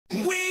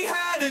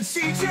the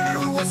teacher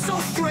who was so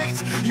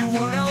strict. You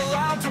weren't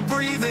allowed to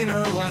breathe in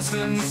her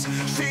lessons.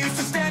 She used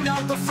to stand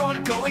out the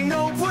front going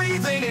no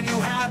breathing, and you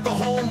had the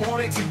whole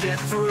morning to get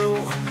through.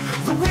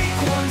 The weak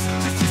ones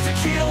just used to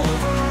keel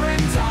over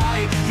and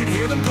die. You'd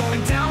hear them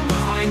going down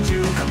behind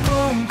you.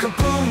 Kaboom,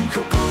 kaboom,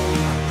 kaboom.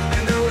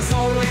 And there was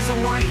always a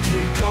whiny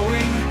kid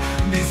going,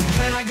 "Miss,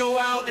 can I go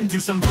out and do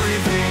some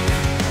breathing?"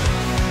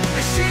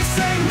 And she'd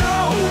say, "No,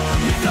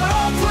 you've got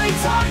all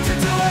playtime to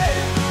do it.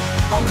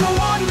 I'll go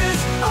on, miss,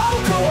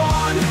 I'll go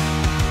on."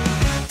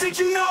 Did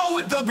you know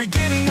at the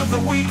beginning of the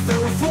week there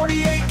were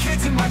 48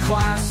 kids in my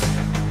class?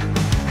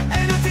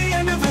 And at the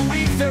end of the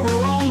week there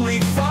were only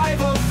 5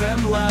 of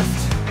them left.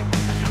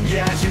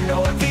 Yeah, you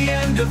know, at the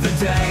end of the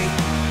day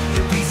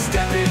you'd be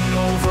stepping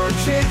over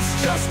kids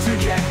just to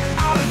get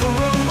out of the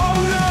room. Oh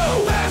no,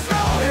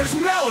 there's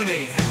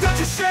Melanie.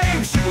 That's a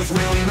shame, she was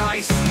really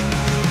nice.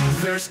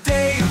 There's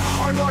Dave,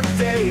 hard luck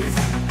Dave.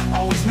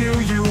 Always knew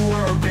you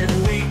were a bit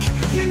weak.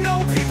 You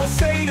know, people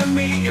say to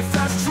me, if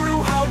that's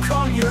true, how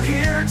come you're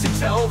here to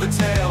tell the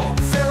tale?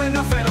 Fair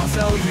enough, and I'll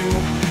tell you,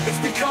 it's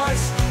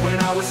because when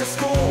I was at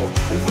school,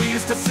 we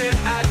used to sit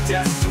at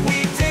desks.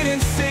 We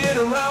didn't sit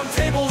around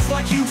tables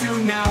like you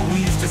do now. We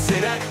used to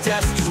sit at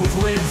desks with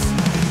lids.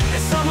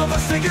 And some of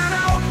us figured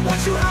out what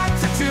you had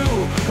to do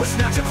was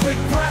snatch a quick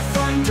breath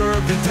under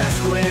the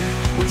desk lid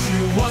when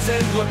you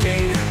wasn't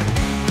looking.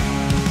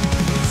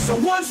 So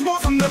once more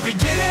from the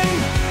beginning,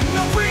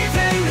 no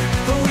breathing.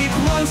 The weak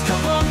ones,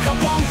 kaboom,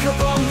 kaboom,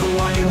 kaboom. The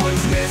whiny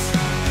ones miss.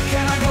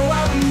 Can I go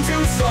out and do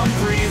some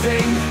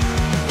breathing?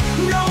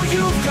 No,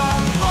 you've got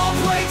all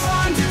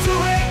playtime to do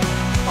it.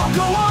 I'll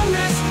go on,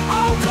 miss,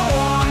 I'll go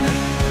on.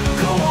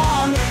 Go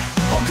on,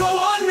 I'll go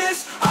on,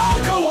 miss,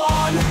 I'll go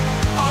on.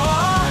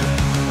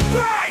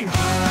 Bang!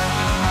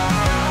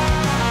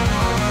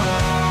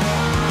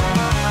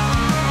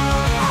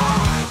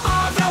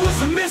 That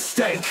was a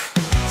mistake.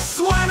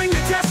 Slamming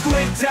the desk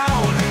lid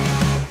down.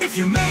 If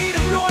you made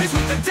a noise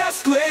with the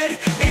desk lid,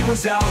 it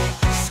was out.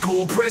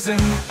 School prison.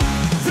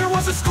 There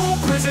was a school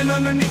prison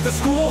underneath the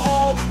school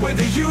hall where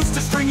they used to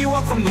string you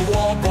up from the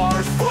wall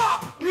bars.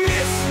 Pop!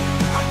 Miss!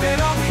 I've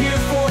been up here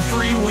for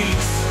 3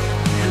 weeks,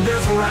 and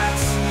there's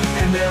rats,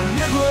 and they're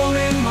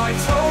nibbling my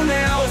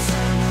toenails.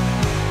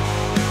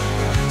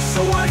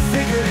 So I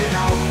figured it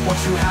out. What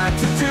you had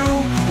to do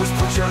was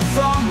put your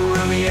thumb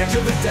around the edge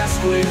of the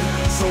desk lid,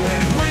 so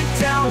when it went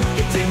down,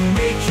 it didn't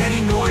make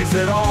any noise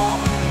at all.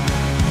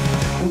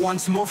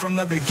 Once more from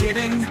the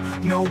beginning,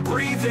 no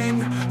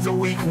breathing. The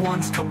weak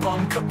ones,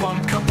 kaboom, kaboom,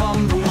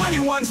 kaboom. The whiny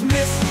ones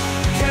miss.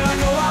 Can I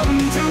go out and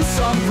do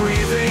some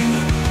breathing?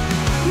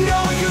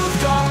 No, you've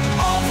got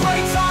all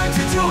playtime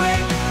to do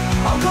it.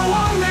 I'll go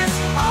on, miss,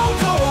 I'll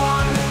go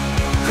on.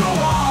 Go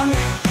on,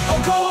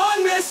 I'll go on,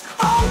 miss,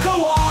 I'll go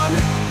on.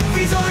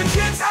 These are the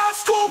kids out of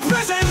school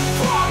prison.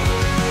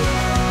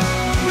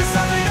 Miss,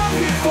 I've been up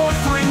here for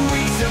 3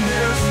 weeks, and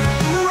there's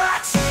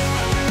rats,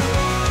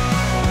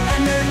 and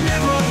they're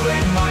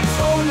nibbling my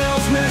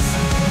toenails, miss.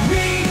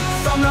 Me,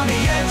 thumb on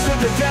the edge of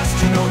the desk,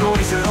 no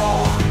noise at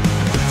all.